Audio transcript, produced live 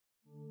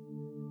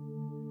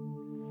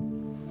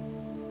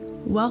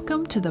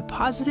Welcome to the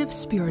Positive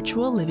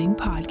Spiritual Living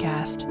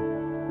Podcast,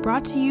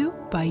 brought to you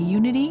by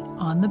Unity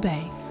on the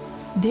Bay.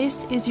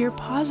 This is your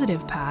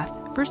positive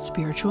path for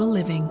spiritual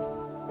living.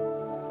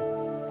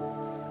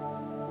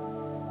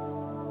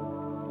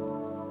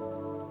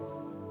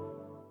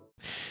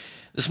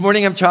 This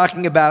morning I'm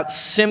talking about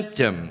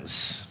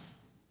symptoms.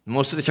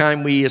 Most of the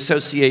time we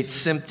associate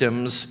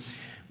symptoms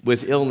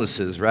with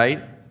illnesses,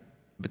 right?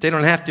 But they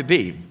don't have to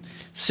be.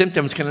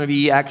 Symptoms can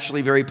be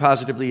actually very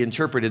positively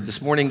interpreted.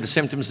 This morning the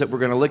symptoms that we're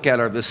going to look at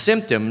are the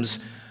symptoms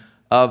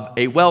of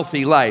a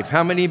wealthy life.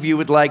 How many of you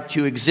would like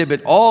to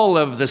exhibit all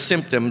of the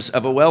symptoms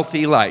of a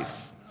wealthy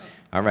life?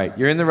 All right,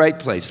 you're in the right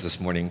place this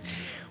morning.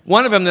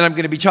 One of them that I'm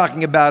going to be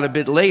talking about a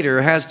bit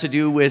later has to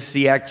do with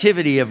the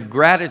activity of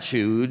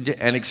gratitude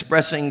and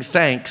expressing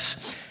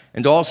thanks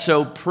and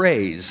also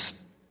praise.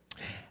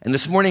 And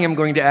this morning I'm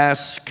going to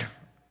ask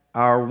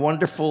our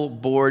wonderful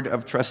Board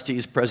of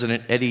Trustees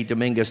President Eddie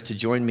Dominguez to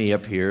join me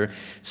up here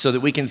so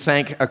that we can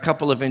thank a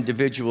couple of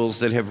individuals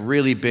that have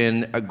really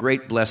been a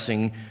great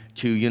blessing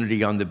to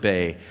Unity on the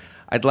Bay.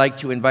 I'd like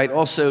to invite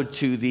also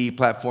to the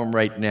platform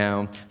right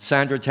now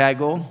Sandra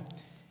Tagle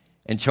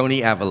and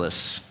Tony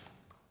Avalos.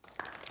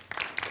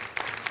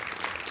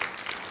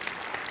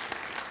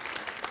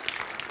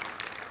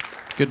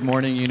 Good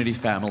morning, Unity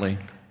family.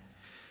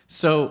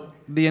 So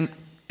in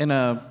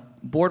a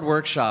board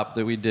workshop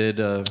that we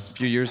did a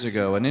few years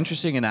ago, an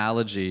interesting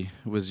analogy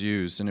was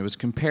used, and it was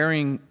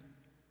comparing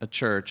a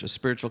church, a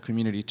spiritual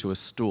community, to a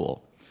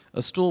stool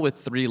with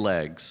 3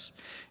 legs.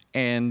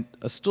 And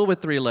a stool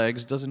with 3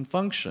 legs doesn't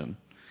function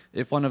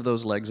if one of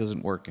those legs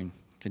isn't working.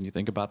 Can you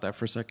think about that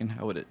for a second?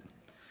 How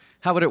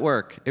would it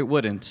work? It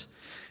wouldn't.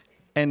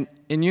 And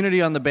in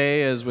Unity on the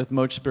Bay, as with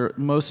most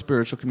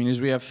spiritual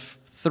communities, we have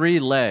 3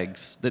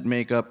 legs that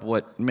make up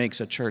what makes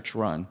a church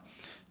run.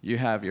 You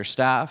have your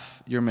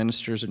staff, your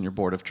ministers, and your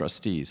board of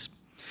trustees.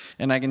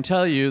 And I can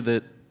tell you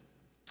that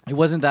it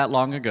wasn't that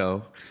long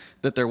ago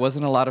that there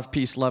wasn't a lot of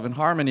peace, love, and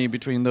harmony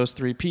between those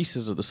 3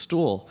 pieces of the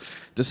stool,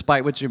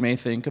 despite what you may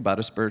think about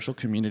a spiritual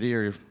community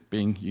or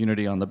being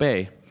Unity on the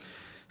Bay.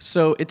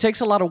 So it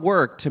takes a lot of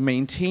work to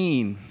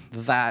maintain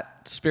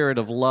that spirit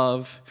of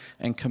love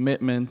and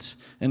commitment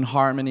and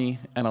harmony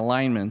and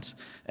alignment.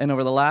 And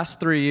over the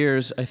last 3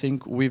 years, I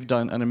think we've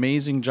done an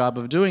amazing job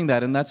of doing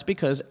that. And that's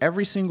because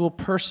every single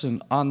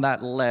person on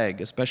that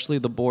leg, especially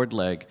the board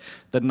leg,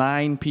 the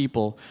 9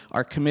 people,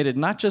 are committed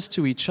not just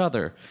to each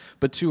other,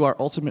 but to our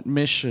ultimate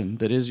mission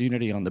that is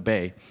Unity on the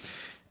Bay.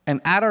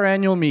 And at our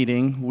annual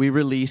meeting, we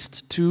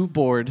released 2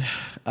 board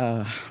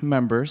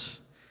members,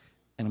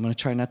 and I'm going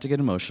to try not to get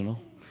emotional.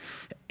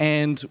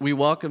 And we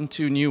welcomed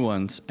 2 new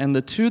ones. And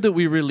the 2 that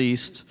we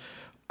released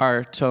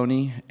are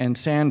Tony and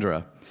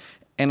Sandra.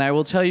 And I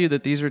will tell you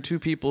that these are 2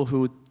 people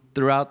who,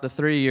 throughout the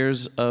 3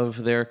 years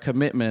of their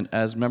commitment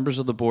as members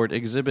of the board,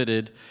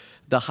 exhibited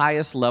the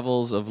highest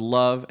levels of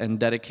love and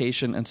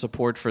dedication and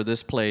support for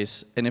this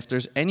place. And if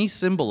there's any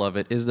symbol of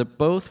it, is that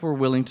both were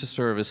willing to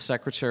serve as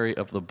secretary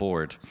of the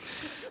board,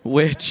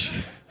 which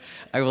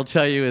I will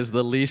tell you is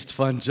the least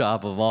fun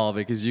job of all,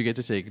 because you get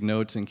to take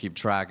notes and keep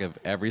track of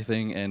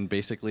everything, and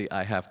basically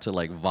I have to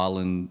like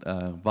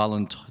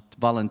volunteer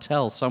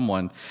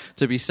someone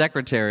to be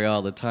secretary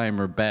all the time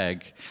or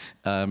beg.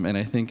 And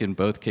I think in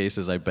both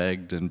cases I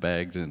begged and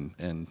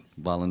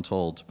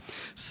voluntold.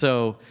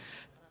 So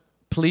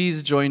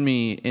please join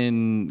me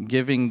in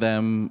giving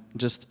them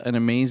just an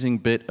amazing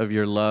bit of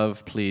your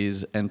love,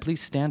 please. And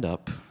please stand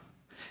up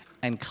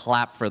and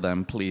clap for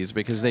them, please,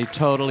 because they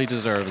totally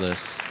deserve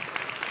this.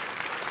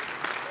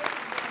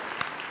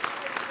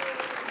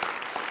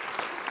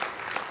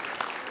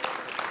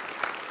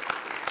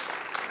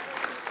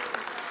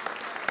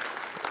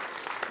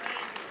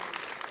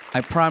 I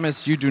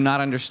promise you do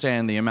not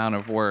understand the amount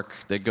of work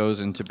that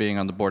goes into being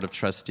on the Board of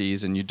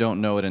Trustees, and you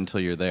don't know it until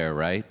you're there,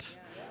 right?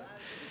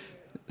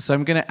 So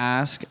I'm going to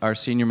ask our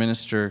senior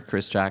minister,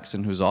 Chris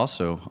Jackson, who's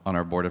also on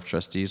our Board of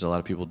Trustees. A lot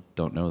of people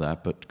don't know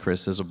that, but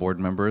Chris is a board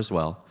member as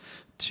well,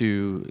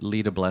 to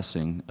lead a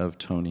blessing of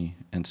Tony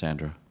and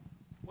Sandra.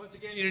 Once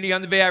again, Unity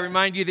on the Bay, I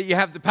remind you that you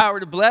have the power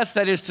to bless,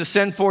 that is to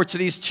send forth to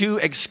these 2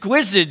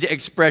 exquisite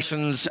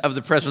expressions of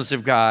the presence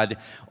of God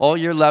all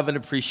your love and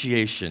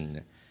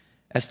appreciation.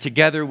 As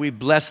together we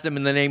bless them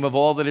in the name of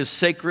all that is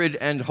sacred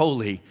and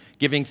holy,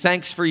 giving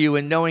thanks for you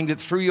and knowing that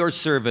through your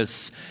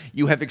service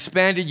you have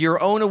expanded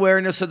your own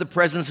awareness of the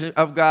presence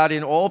of God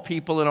in all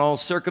people and all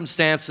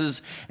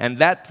circumstances, and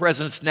that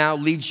presence now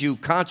leads you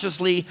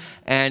consciously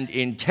and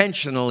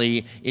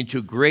intentionally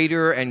into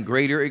greater and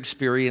greater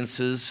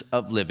experiences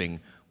of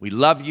living. We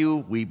love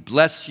you, we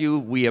bless you,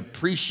 we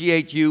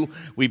appreciate you,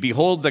 we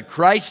behold the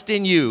Christ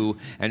in you,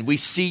 and we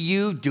see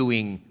you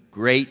doing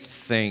great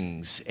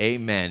things.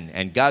 Amen.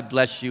 And God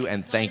bless you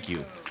and thank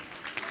you.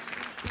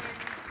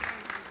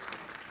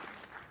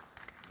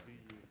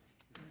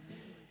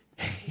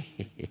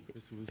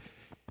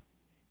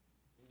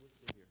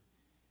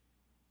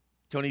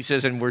 Tony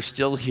says, and we're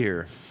still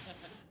here,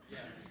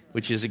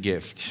 which is a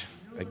gift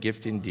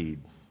indeed.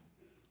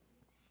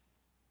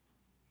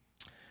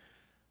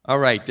 All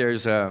right,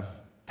 there's a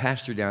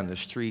pastor down the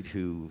street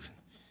who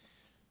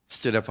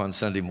stood up on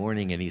Sunday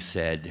morning and he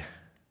said,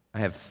 I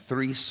have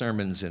 3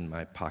 sermons in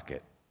my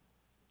pocket.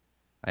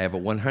 I have a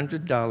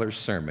 $100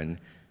 sermon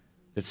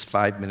that's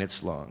 5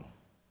 minutes long.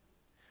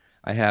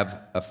 I have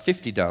a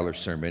 $50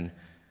 sermon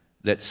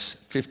that's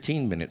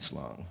 15 minutes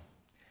long.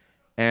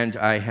 And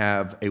I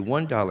have a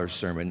 $1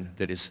 sermon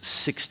that is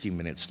 60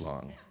 minutes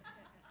long.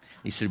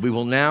 He said, we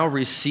will now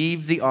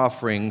receive the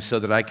offering so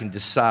that I can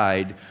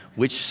decide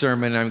which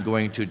sermon I'm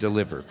going to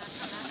deliver.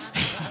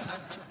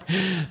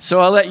 So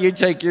I'll let you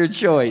take your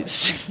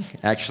choice.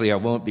 Actually, I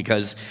won't,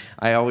 because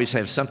I always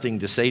have something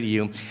to say to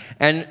you.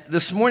 And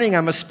this morning,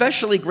 I'm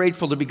especially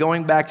grateful to be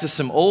going back to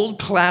some old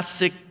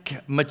classic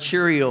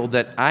material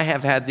that I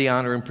have had the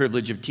honor and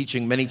privilege of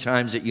teaching many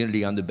times at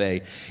Unity on the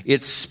Bay.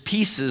 It's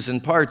pieces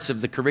and parts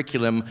of the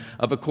curriculum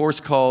of a course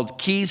called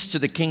Keys to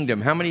the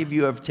Kingdom. How many of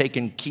you have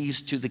taken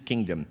Keys to the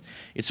Kingdom?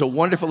 It's a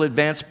wonderful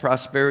advanced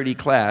prosperity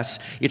class.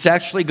 It's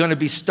actually going to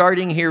be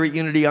starting here at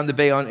Unity on the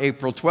Bay on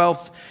April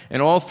 12th,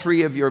 and all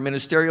 3 of your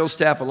ministerial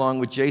staff, along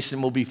with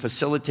Jason, will be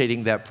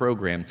facilitating that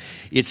program.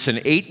 It's an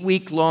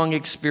 8-week-long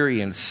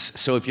experience,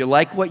 so if you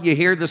like what you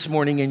hear this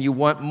morning and you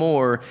want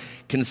more,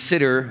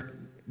 consider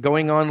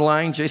going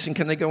online. Jason,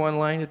 can they go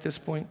online at this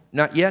point?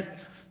 Not yet?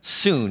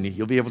 Soon,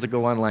 you'll be able to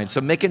go online.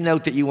 So make a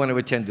note that you want to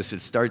attend this.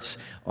 It starts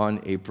on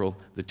April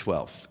the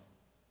 12th.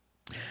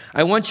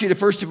 I want you to,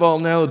 first of all,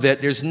 know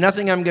that there's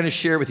nothing I'm going to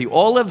share with you.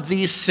 All of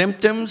these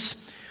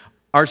symptoms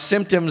are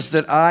symptoms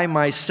that I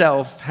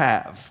myself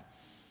have.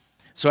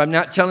 So I'm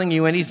not telling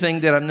you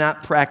anything that I'm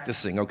not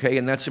practicing, okay?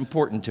 And that's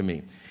important to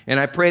me. And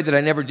I pray that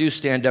I never do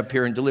stand up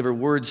here and deliver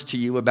words to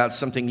you about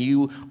something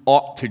you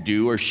ought to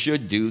do or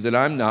should do that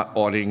I'm not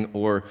oughting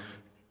or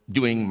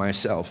doing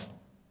myself.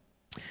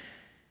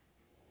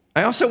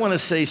 I also want to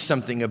say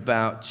something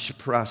about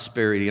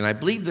prosperity, and I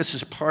believe this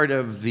is part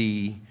of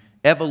the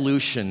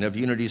evolution of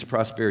Unity's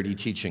prosperity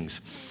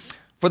teachings.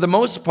 For the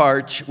most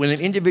part, when an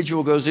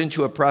individual goes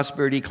into a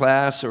prosperity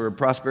class or a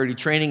prosperity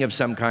training of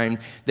some kind,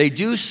 they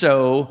do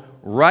so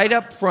right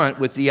up front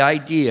with the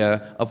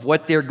idea of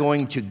what they're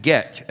going to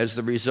get as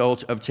the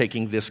result of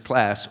taking this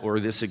class or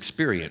this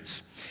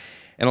experience.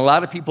 And a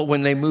lot of people,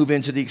 when they move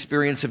into the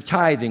experience of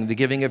tithing, the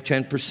giving of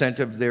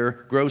 10% of their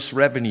gross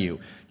revenue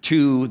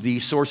to the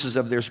sources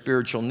of their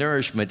spiritual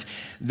nourishment,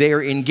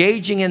 they're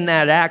engaging in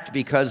that act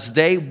because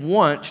they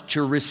want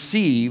to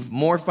receive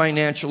more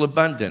financial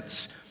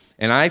abundance.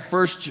 And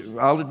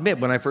I'll admit,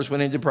 when I first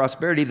went into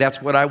prosperity,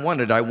 that's what I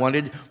wanted. I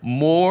wanted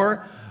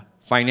more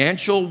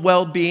financial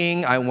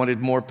well-being. I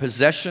wanted more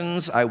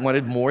possessions. I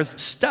wanted more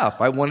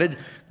stuff. I wanted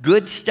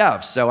good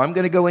stuff. So I'm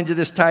going to go into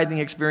this tithing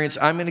experience.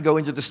 I'm going to go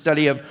into the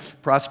study of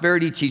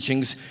prosperity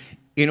teachings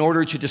in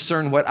order to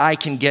discern what I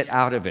can get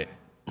out of it.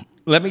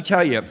 Let me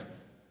tell you,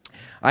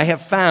 I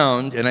have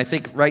found, and I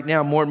think right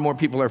now more and more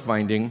people are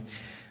finding,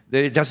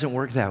 that it doesn't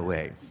work that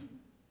way.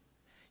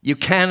 You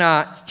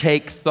cannot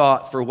take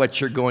thought for what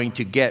you're going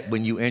to get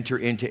when you enter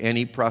into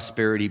any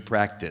prosperity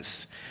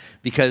practice,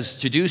 because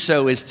to do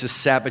so is to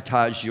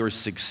sabotage your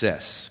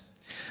success.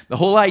 The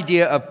whole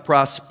idea of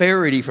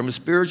prosperity from a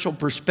spiritual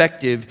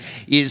perspective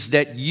is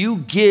that you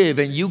give,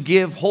 and you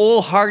give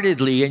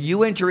wholeheartedly, and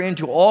you enter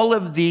into all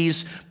of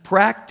these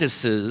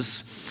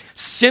practices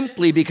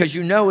simply because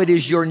you know it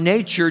is your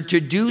nature to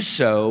do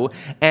so,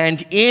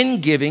 and in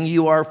giving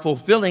you are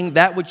fulfilling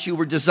that which you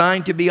were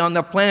designed to be on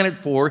the planet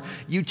for.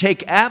 You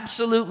take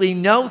absolutely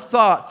no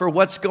thought for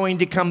what's going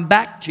to come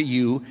back to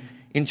you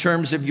in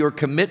terms of your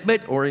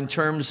commitment or in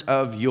terms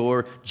of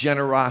your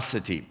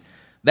generosity.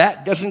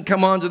 That doesn't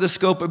come onto the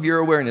scope of your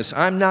awareness.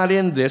 I'm not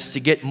in this to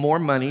get more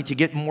money, to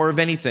get more of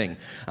anything.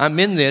 I'm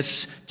in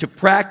this to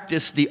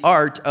practice the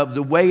art of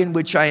the way in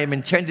which I am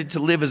intended to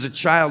live as a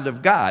child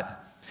of God.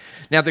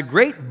 Now, the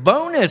great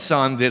bonus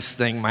on this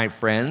thing, my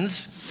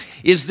friends,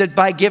 is that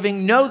by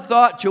giving no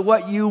thought to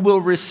what you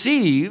will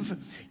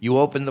receive, you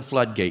open the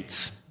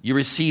floodgates. You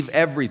receive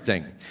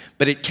everything.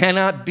 But it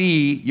cannot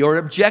be your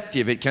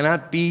objective. It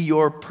cannot be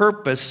your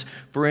purpose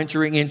for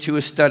entering into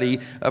a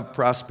study of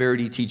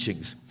prosperity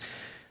teachings.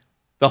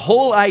 The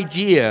whole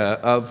idea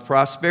of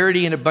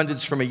prosperity and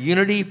abundance from a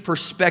unity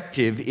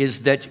perspective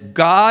is that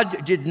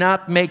God did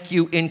not make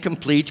you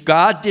incomplete.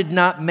 God did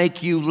not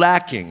make you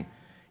lacking.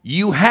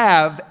 You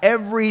have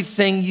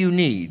everything you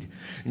need.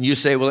 And you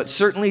say, well, it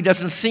certainly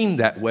doesn't seem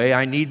that way.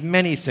 I need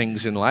many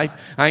things in life.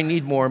 I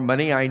need more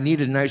money. I need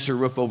a nicer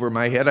roof over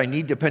my head. I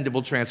need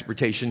dependable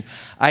transportation.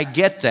 I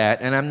get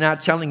that, and I'm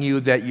not telling you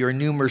that your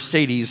new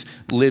Mercedes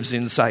lives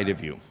inside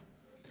of you.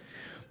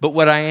 But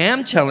what I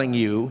am telling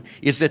you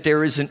is that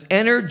there is an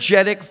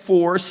energetic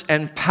force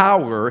and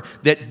power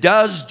that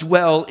does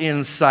dwell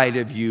inside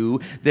of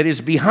you that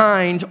is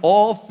behind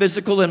all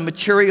physical and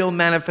material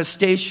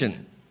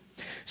manifestation.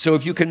 So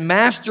if you can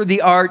master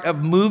the art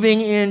of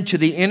moving into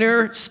the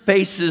inner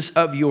spaces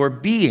of your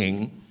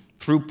being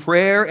through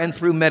prayer and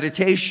through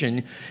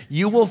meditation,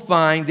 you will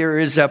find there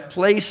is a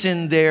place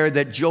in there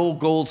that Joel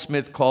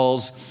Goldsmith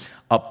calls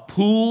a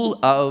pool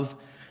of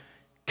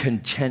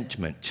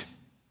contentment.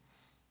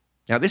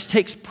 Now, this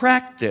takes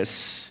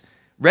practice,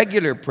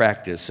 regular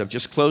practice of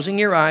just closing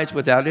your eyes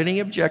without any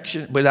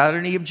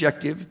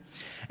objective,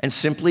 and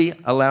simply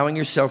allowing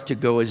yourself to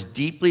go as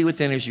deeply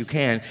within as you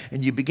can,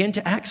 and you begin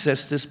to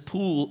access this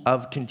pool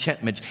of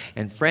contentment.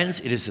 And friends,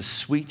 it is a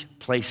sweet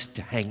place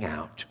to hang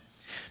out.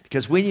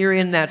 Because when you're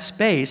in that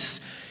space,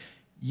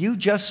 you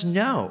just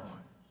know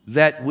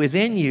that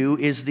within you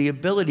is the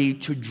ability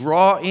to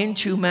draw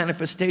into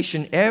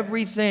manifestation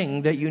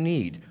everything that you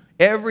need,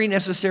 every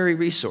necessary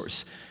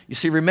resource. You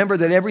see, remember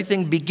that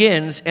everything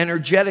begins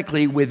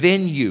energetically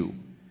within you,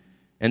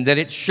 and that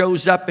it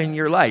shows up in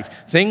your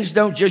life. Things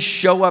don't just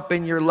show up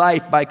in your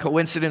life by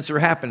coincidence or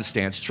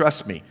happenstance,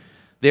 trust me.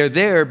 They're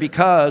there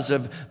because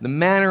of the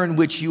manner in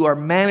which you are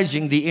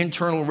managing the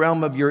internal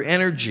realm of your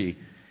energy.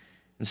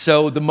 And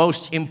so the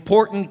most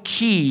important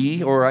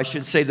key, or I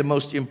should say the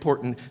most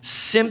important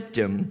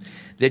symptom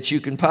that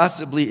you can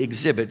possibly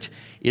exhibit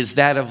is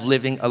that of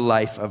living a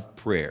life of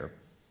prayer.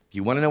 If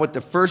you want to know what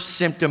the first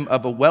symptom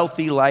of a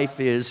wealthy life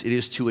is, it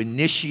is to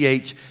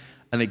initiate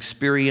an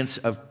experience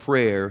of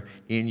prayer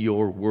in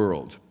your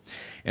world.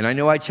 And I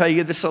know I tell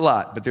you this a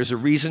lot, but there's a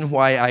reason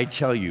why I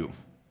tell you.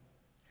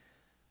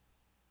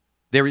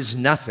 There is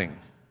nothing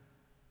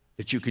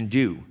that you can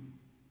do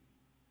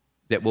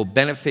that will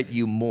benefit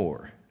you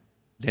more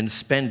than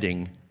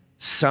spending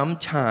some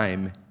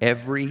time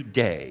every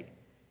day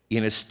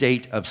in a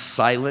state of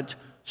silent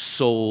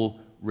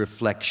soul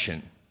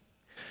reflection.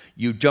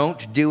 You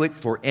don't do it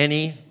for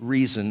any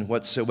reason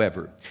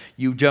whatsoever.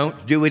 You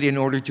don't do it in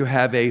order to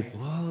have a,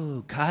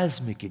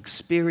 cosmic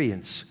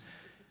experience.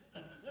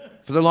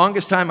 For the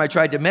longest time, I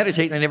tried to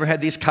meditate, and I never had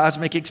these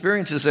cosmic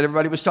experiences that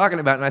everybody was talking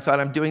about, and I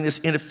thought, I'm doing this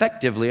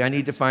ineffectively. I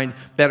need to find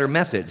better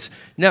methods.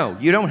 No,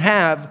 you don't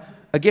have,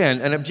 again,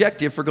 an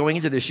objective for going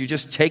into this. You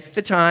just take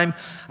the time.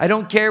 I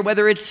don't care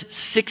whether it's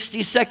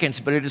 60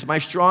 seconds, but it is my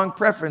strong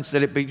preference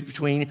that it be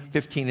between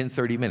 15 and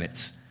 30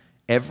 minutes.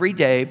 Every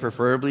day,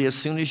 preferably as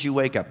soon as you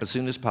wake up, as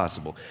soon as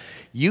possible.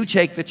 You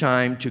take the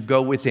time to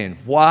go within.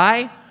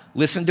 Why?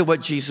 Listen to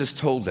what Jesus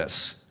told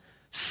us.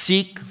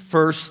 Seek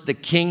first the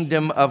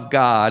kingdom of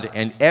God,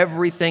 and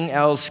everything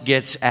else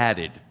gets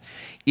added.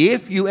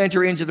 If you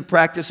enter into the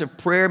practice of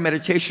prayer,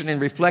 meditation,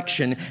 and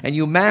reflection, and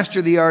you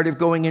master the art of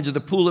going into the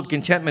pool of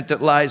contentment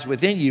that lies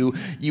within you,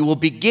 you will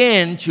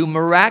begin to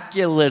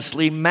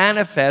miraculously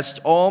manifest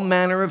all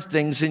manner of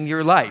things in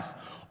your life.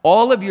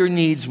 All of your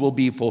needs will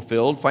be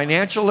fulfilled,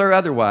 financial or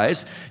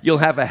otherwise. You'll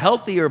have a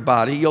healthier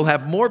body. You'll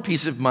have more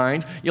peace of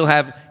mind. You'll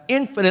have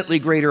infinitely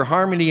greater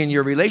harmony in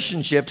your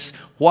relationships.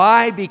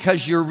 Why?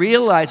 Because you're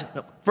realizing,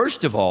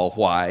 first of all,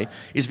 why?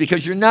 Is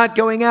because you're not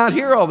going out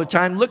here all the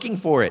time looking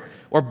for it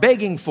or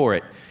begging for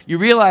it. You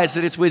realize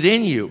that it's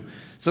within you.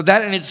 So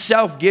that in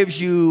itself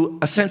gives you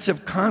a sense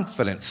of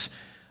confidence.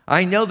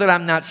 I know that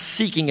I'm not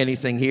seeking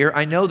anything here.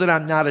 I know that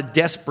I'm not a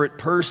desperate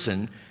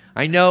person.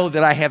 I know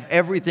that I have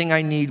everything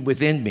I need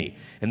within me,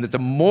 and that the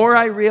more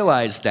I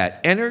realize that,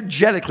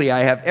 energetically I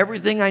have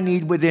everything I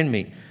need within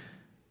me,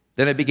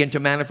 then I begin to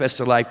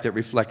manifest a life that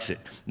reflects it.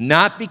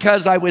 Not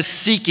because I was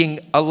seeking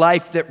a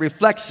life that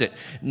reflects it,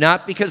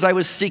 not because I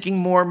was seeking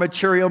more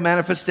material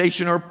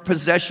manifestation or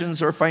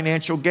possessions or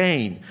financial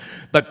gain,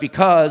 but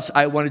because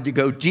I wanted to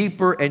go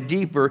deeper and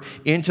deeper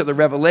into the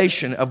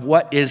revelation of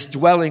what is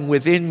dwelling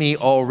within me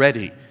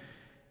already.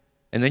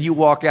 And then you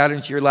walk out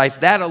into your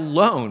life. That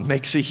alone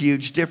makes a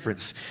huge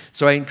difference.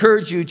 So I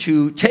encourage you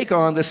to take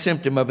on the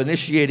symptom of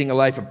initiating a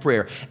life of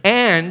prayer.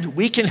 And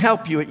we can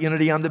help you at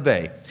Unity on the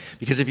Bay.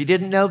 Because if you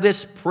didn't know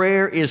this,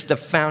 prayer is the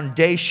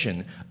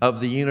foundation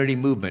of the Unity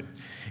movement.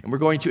 And we're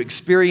going to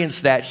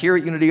experience that here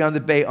at Unity on the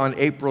Bay on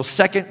April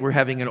 2nd. We're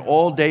having an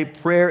all-day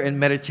prayer and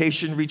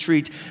meditation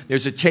retreat.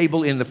 There's a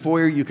table in the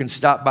foyer. You can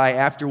stop by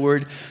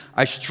afterward.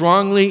 I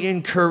strongly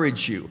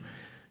encourage you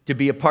to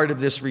be a part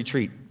of this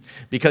retreat.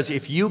 Because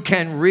if you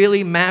can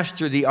really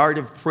master the art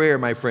of prayer,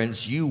 my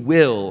friends, you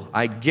will,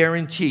 I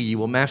guarantee you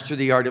will master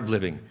the art of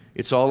living.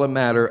 It's all a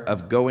matter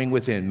of going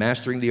within,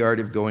 mastering the art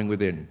of going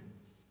within.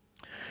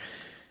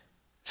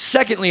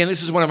 Secondly, and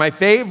this is one of my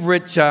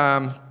favorite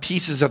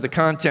pieces of the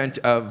content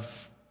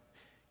of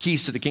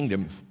Keys to the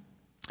Kingdom,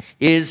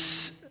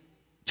 is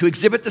to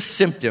exhibit the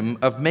symptom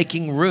of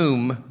making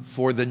room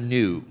for the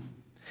new.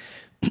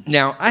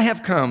 Now, I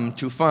have come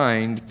to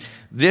find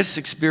this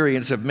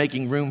experience of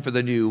making room for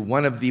the new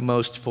one of the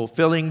most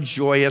fulfilling,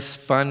 joyous,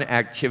 fun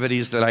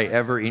activities that I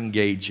ever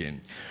engage in.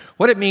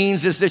 What it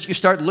means is that you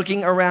start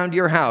looking around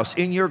your house,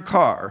 in your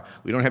car.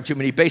 We don't have too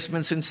many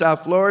basements in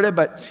South Florida,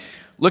 but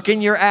look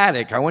in your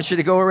attic. I want you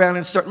to go around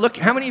and start. Look,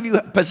 how many of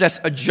you possess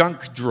a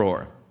junk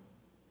drawer?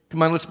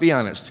 Come on, let's be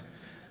honest.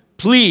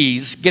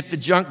 Please get the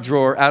junk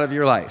drawer out of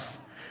your life.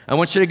 I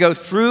want you to go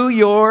through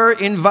your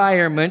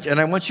environment,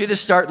 and I want you to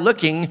start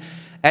looking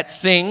at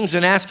things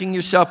and asking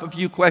yourself a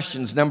few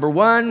questions. Number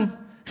one,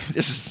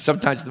 this is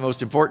sometimes the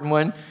most important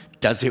one,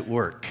 does it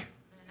work?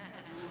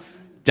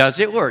 Does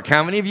it work?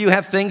 How many of you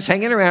have things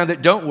hanging around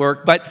that don't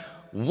work, but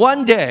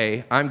one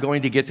day I'm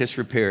going to get this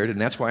repaired, and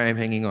that's why I'm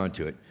hanging on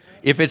to it.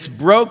 If it's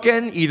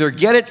broken, either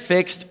get it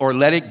fixed or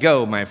let it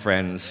go, my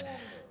friends.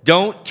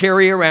 Don't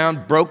carry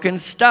around broken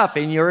stuff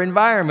in your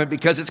environment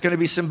because it's going to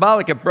be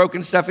symbolic of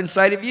broken stuff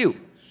inside of you.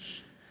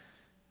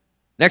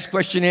 Next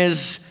question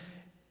is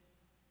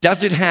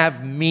Does it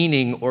have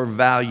meaning or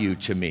value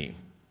to me?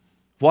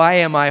 Why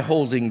am I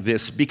holding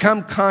this?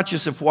 Become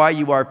conscious of why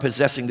you are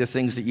possessing the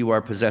things that you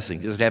are possessing.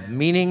 Does it have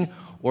meaning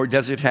or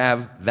does it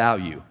have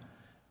value?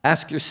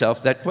 Ask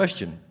yourself that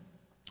question.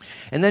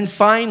 And then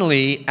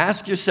finally,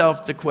 ask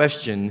yourself the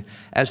question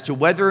as to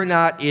whether or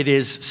not it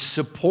is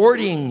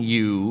supporting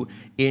you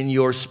in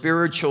your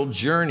spiritual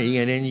journey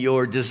and in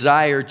your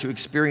desire to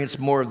experience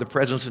more of the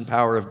presence and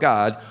power of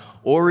God,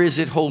 or is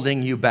it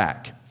holding you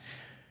back?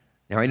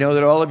 Now, I know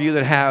that all of you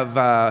that have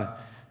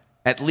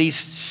at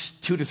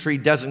least 2 to 3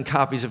 dozen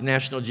copies of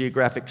National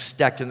Geographic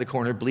stacked in the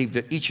corner believe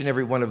that each and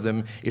every one of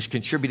them is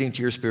contributing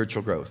to your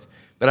spiritual growth.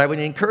 But I would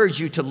encourage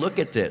you to look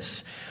at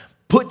this.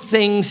 Put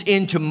things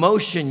into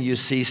motion, you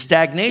see.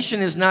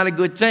 Stagnation is not a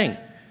good thing.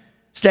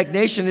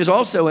 Stagnation is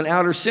also an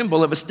outer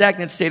symbol of a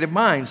stagnant state of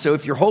mind. So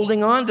if you're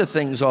holding on to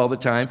things all the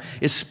time,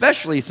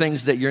 especially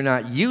things that you're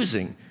not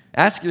using,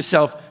 ask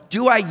yourself,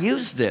 do I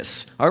use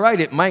this? All right,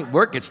 it might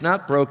work. It's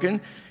not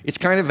broken. It's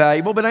kind of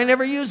valuable, but I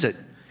never use it.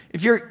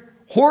 If you're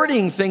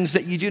hoarding things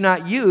that you do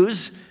not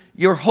use,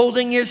 you're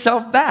holding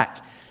yourself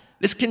back.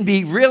 This can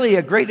be really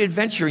a great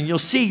adventure, and you'll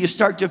see you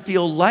start to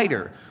feel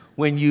lighter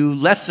when you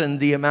lessen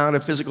the amount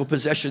of physical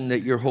possession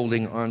that you're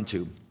holding on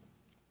to.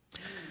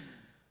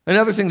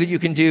 Another thing that you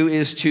can do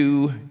is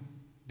to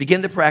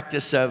begin the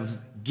practice of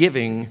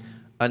giving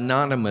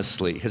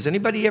anonymously. Has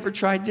anybody ever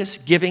tried this?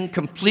 Giving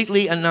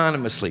completely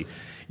anonymously.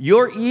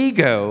 Your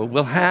ego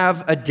will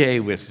have a day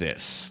with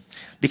this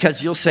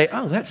because you'll say,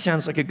 oh, that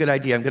sounds like a good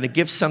idea. I'm going to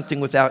give something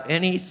without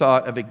any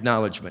thought of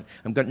acknowledgement.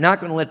 I'm not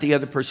going to let the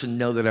other person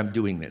know that I'm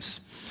doing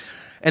this.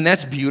 And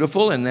that's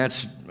beautiful and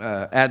that's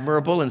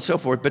admirable and so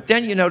forth. But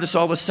then you notice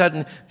all of a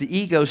sudden the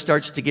ego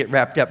starts to get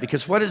wrapped up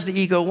because what does the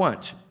ego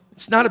want?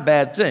 It's not a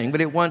bad thing,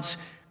 but it wants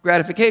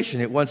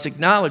gratification. It wants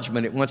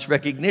acknowledgement. It wants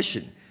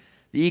recognition.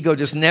 The ego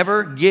does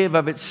never give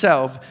of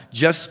itself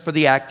just for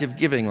the act of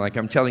giving, like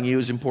I'm telling you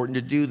is important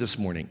to do this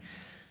morning.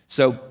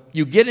 So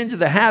you get into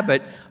the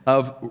habit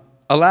of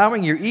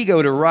allowing your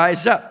ego to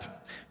rise up.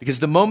 Because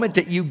the moment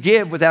that you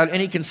give without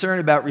any concern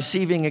about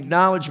receiving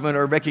acknowledgement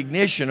or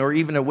recognition or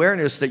even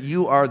awareness that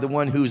you are the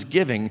one who's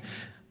giving,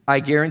 I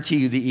guarantee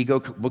you the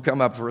ego will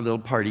come up for a little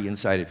party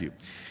inside of you.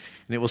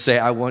 And it will say,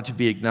 I want to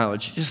be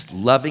acknowledged. Just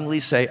lovingly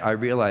say, I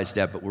realize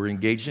that, but we're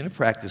engaged in a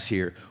practice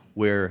here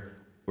where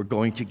we're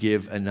going to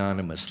give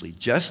anonymously,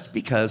 just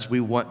because we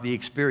want the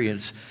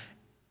experience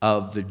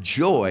of the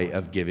joy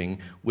of giving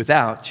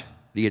without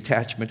the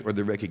attachment or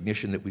the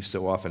recognition that we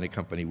so often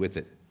accompany with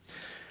it.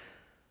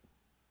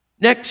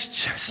 Next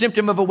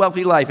symptom of a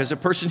wealthy life is a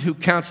person who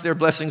counts their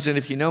blessings, and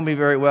if you know me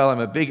very well, I'm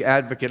a big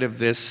advocate of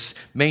this,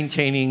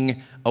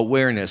 maintaining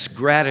awareness,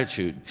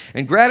 gratitude.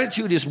 And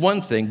gratitude is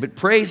one thing, but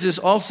praise is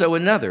also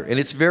another, and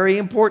it's very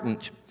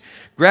important.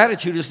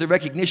 Gratitude is the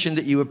recognition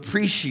that you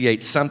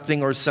appreciate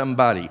something or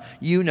somebody.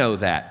 You know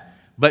that.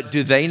 But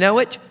do they know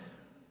it?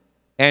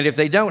 And if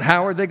they don't,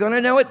 how are they going to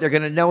know it? They're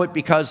going to know it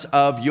because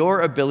of your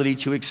ability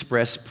to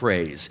express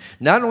praise.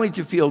 Not only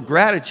to feel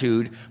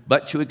gratitude,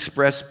 but to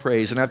express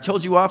praise. And I've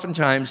told you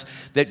oftentimes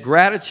that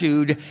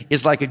gratitude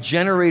is like a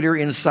generator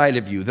inside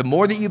of you. The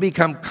more that you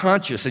become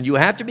conscious, and you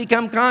have to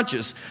become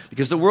conscious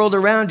because the world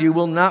around you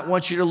will not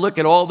want you to look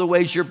at all the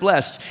ways you're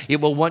blessed.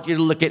 It will want you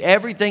to look at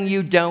everything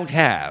you don't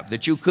have,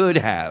 that you could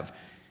have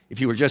if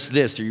you were just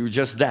this or you were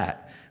just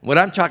that. What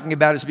I'm talking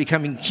about is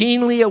becoming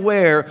keenly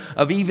aware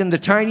of even the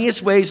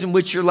tiniest ways in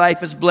which your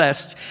life is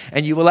blessed,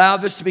 and you allow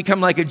this to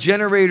become like a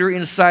generator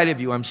inside of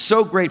you. I'm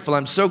so grateful.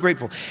 I'm so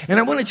grateful. And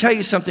I want to tell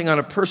you something on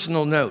a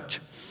personal note.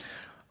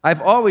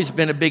 I've always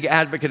been a big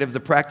advocate of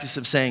the practice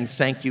of saying,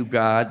 thank you,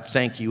 God,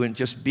 thank you, and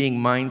just being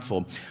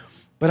mindful.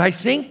 But I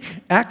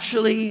think,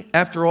 actually,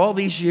 after all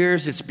these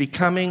years, it's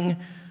becoming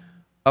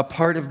a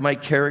part of my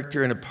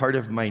character and a part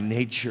of my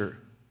nature.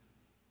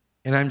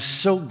 And I'm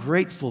so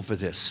grateful for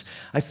this.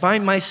 I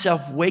find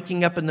myself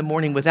waking up in the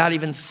morning without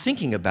even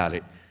thinking about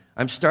it.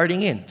 I'm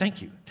starting in.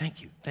 Thank you,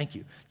 thank you, thank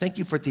you. Thank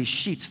you for these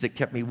sheets that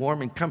kept me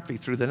warm and comfy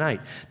through the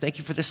night. Thank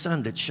you for the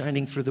sun that's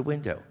shining through the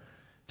window.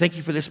 Thank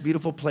you for this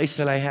beautiful place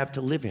that I have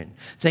to live in.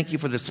 Thank you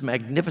for this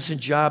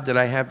magnificent job that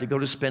I have to go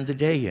to spend the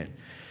day in.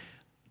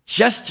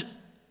 Just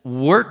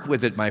work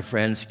with it, my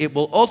friends. It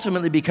will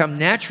ultimately become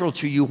natural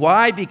to you.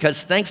 Why?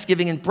 Because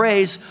thanksgiving and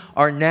praise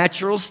are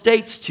natural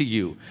states to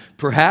you,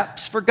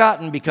 perhaps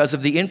forgotten because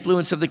of the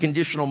influence of the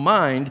conditional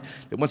mind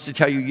that wants to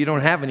tell you you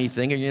don't have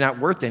anything and you're not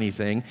worth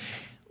anything.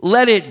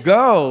 Let it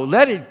go,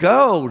 let it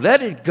go,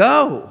 let it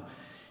go.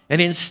 And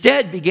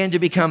instead begin to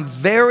become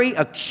very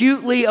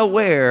acutely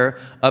aware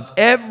of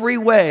every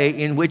way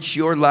in which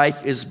your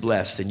life is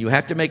blessed. And you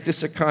have to make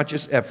this a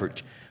conscious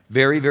effort,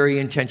 very, very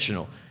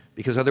intentional.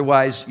 Because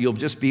otherwise, you'll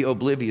just be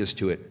oblivious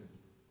to it.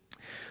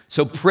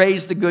 So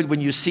praise the good when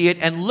you see it,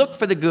 and look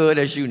for the good,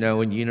 as you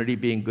know, in Unity,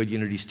 being good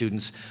Unity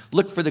students,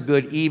 look for the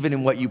good even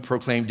in what you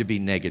proclaim to be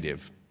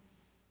negative.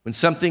 When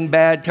something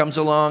bad comes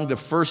along, the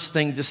first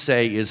thing to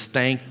say is,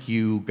 thank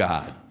you,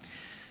 God.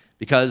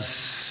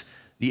 Because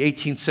the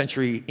 18th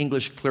century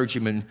English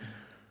clergyman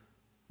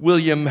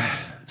William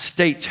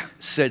State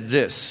said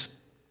this: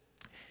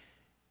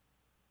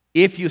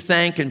 If you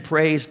thank and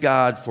praise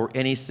God for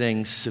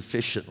anything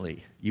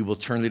sufficiently, you will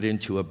turn it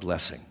into a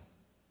blessing.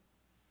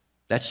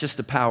 That's just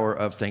the power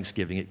of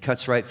thanksgiving. It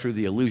cuts right through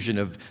the illusion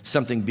of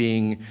something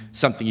being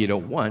something you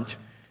don't want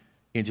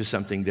into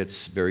something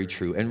that's very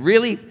true. And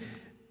really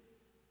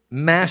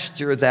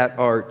master that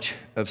art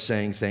of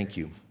saying thank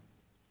you.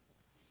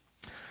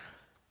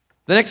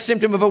 The next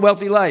symptom of a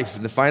wealthy life,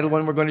 and the final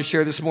one we're going to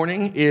share this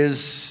morning,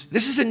 this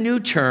is a new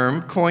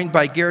term coined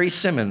by Gary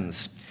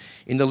Simmons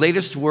in the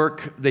latest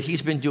work that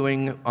he's been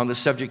doing on the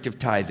subject of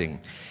tithing.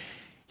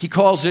 He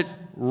calls it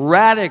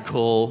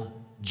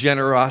radical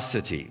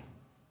generosity.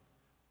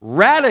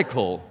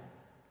 Radical.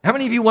 How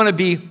many of you want to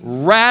be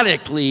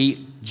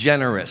radically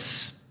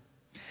generous?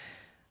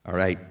 All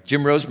right,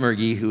 Jim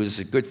Rosemergy, who is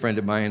a good friend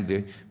of mine,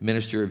 the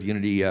minister of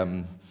Unity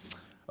of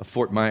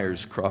Fort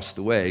Myers across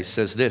the way,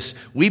 says this: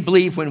 "We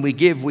believe when we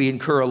give, we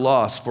incur a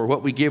loss, for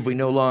what we give we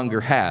no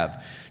longer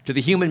have. To the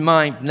human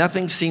mind,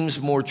 nothing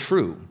seems more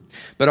true,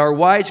 but our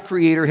wise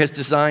Creator has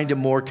designed a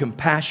more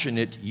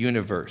compassionate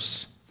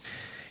universe."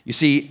 You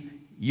see,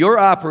 you're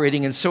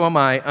operating, and so am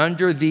I,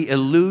 under the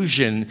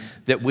illusion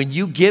that when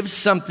you give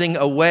something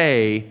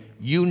away,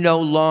 you no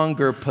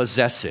longer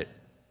possess it.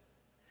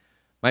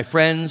 My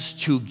friends,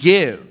 to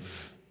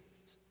give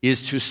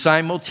is to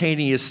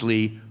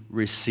simultaneously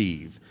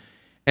receive.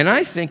 And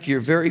I think you're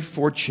very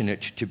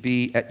fortunate to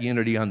be at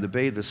Unity on the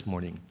Bay this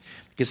morning,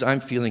 because I'm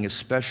feeling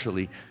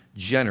especially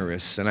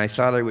generous, and I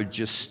thought I would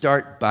just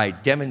start by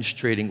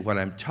demonstrating what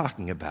I'm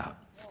talking about,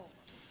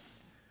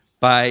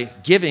 by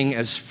giving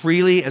as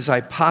freely as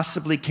I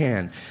possibly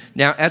can.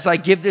 Now, as I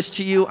give this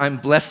to you, I'm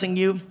blessing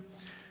you.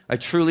 I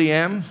truly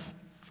am.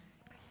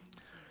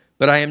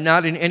 But I am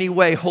not in any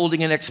way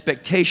holding an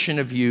expectation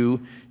of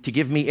you to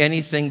give me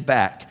anything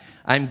back.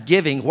 I'm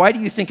giving. Why do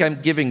you think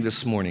I'm giving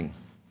this morning?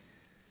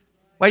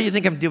 Why do you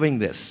think I'm doing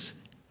this?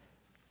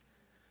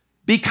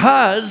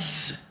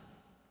 Because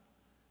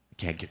I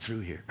can't get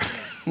through here.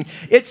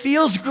 It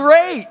feels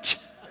great.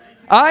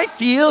 I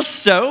feel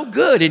so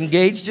good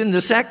engaged in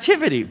this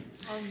activity.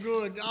 I'm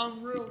good.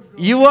 I'm real good.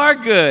 You are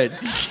good.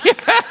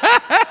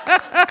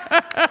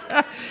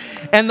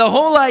 And the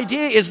whole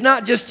idea is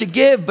not just to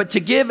give, but to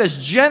give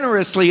as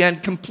generously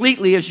and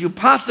completely as you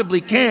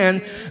possibly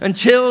can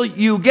until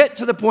you get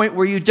to the point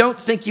where you don't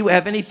think you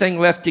have anything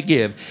left to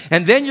give.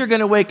 And then you're going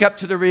to wake up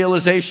to the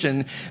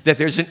realization that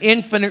there's an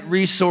infinite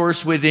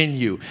resource within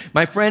you.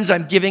 My friends,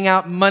 I'm giving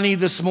out money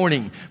this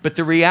morning, but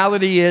the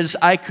reality is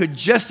I could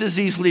just as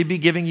easily be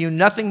giving you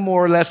nothing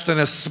more or less than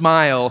a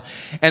smile,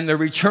 and the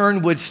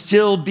return would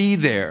still be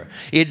there.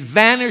 It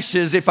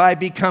vanishes if I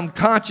become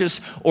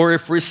conscious, or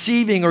if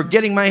receiving or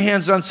getting my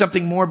hands on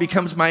something more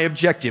becomes my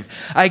objective.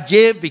 I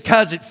give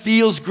because it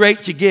feels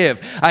great to give.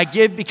 I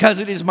give because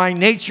it is my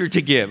nature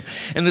to give.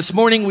 And this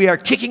morning we are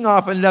kicking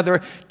off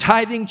another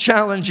tithing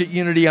challenge at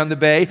Unity on the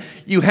Bay.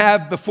 You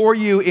have before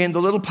you in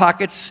the little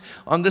pockets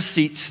on the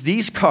seats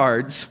these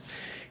cards.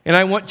 And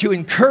I want to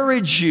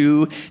encourage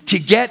you to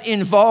get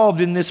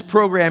involved in this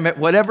program at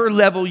whatever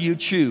level you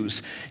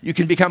choose. You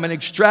can become an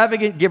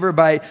extravagant giver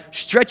by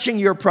stretching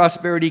your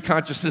prosperity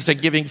consciousness and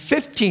giving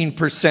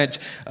 15%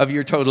 of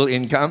your total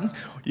income.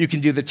 You can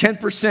do the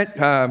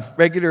 10%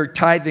 regular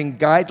tithing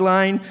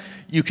guideline.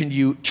 You can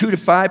do 2 to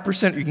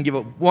 5%. You can give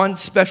a one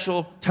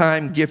special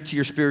time gift to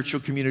your spiritual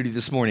community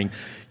this morning.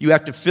 You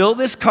have to fill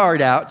this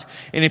card out.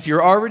 And if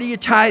you're already a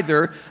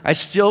tither, I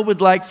still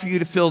would like for you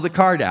to fill the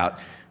card out,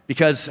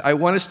 because I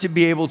want us to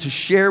be able to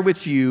share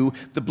with you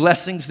the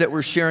blessings that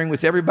we're sharing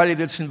with everybody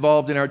that's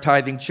involved in our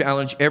tithing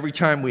challenge every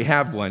time we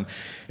have one.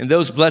 And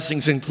those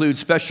blessings include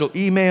special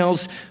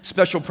emails,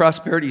 special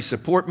prosperity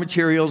support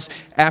materials,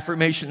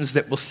 affirmations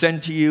that we'll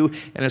send to you,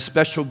 and a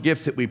special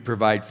gift that we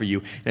provide for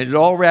you. And it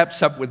all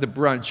wraps up with a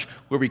brunch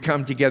where we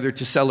come together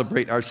to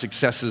celebrate our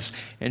successes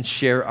and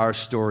share our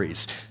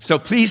stories. So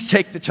please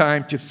take the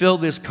time to fill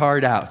this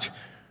card out.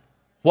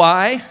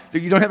 Why?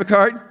 You don't have a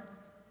card?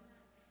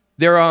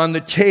 They're on the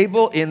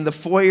table in the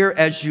foyer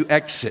as you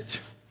exit.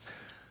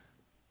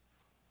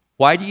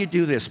 Why do you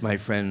do this, my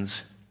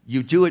friends?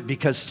 You do it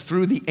because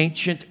through the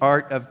ancient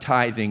art of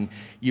tithing,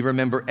 you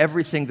remember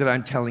everything that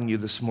I'm telling you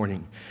this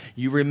morning.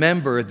 You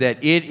remember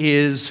that it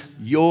is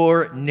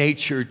your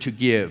nature to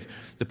give.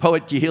 The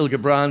poet Gahil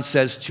Gibran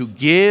says, "To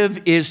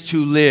give is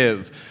to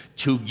live.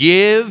 To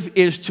give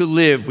is to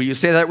live." Will you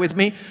say that with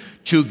me?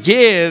 To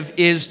give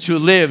is to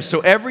live. So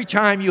every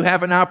time you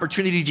have an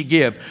opportunity to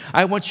give,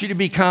 I want you to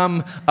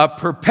become a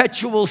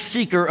perpetual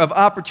seeker of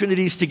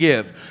opportunities to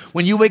give.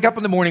 When you wake up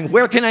in the morning,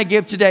 where can I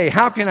give today?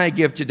 How can I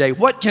give today?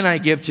 What can I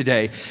give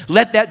today?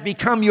 Let that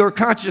become your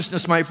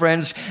consciousness, my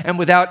friends. And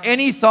without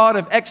any thought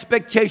of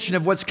expectation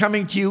of what's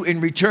coming to you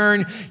in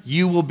return,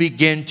 you will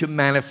begin to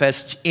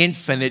manifest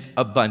infinite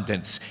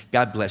abundance.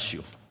 God bless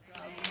you.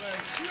 God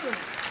bless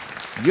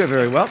you. You're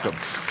very welcome.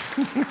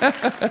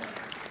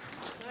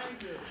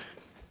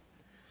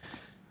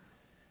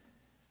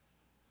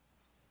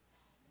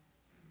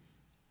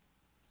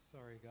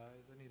 Sorry,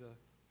 guys.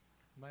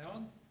 Am I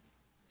on?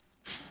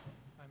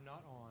 I'm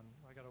not on.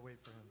 I gotta wait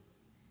for him.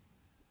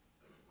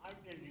 I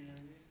can hear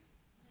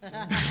you.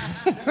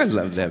 I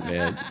love that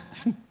man.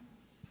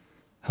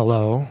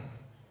 Hello.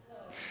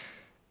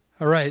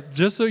 All right,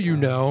 just so you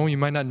know, you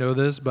might not know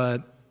this,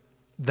 but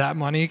that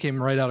money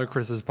came right out of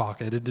Chris's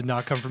pocket. It did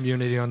not come from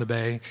Unity on the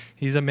Bay.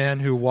 He's a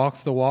man who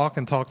walks the walk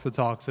and talks the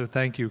talk, so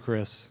thank you,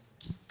 Chris.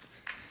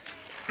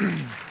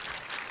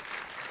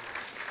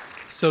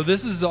 So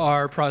this is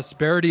our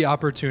prosperity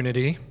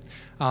opportunity,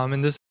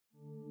 and this.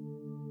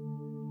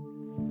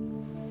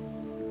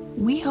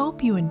 We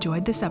hope you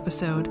enjoyed this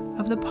episode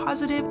of the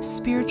Positive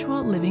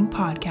Spiritual Living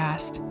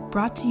Podcast,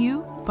 brought to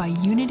you by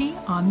Unity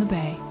on the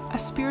Bay, a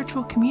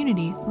spiritual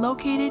community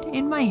located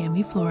in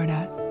Miami,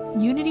 Florida.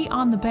 Unity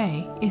on the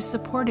Bay is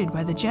supported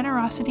by the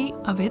generosity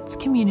of its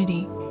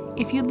community.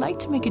 If you'd like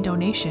to make a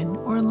donation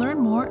or learn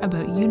more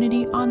about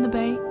Unity on the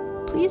Bay,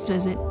 please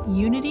visit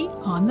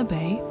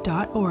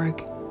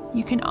unityonthebay.org.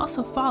 You can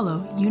also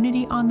follow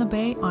Unity on the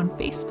Bay on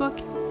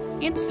Facebook,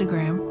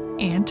 Instagram,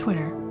 and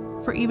Twitter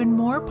for even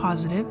more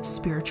positive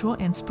spiritual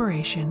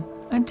inspiration.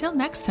 Until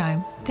next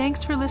time,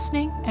 thanks for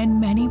listening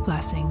and many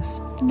blessings.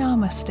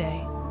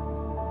 Namaste.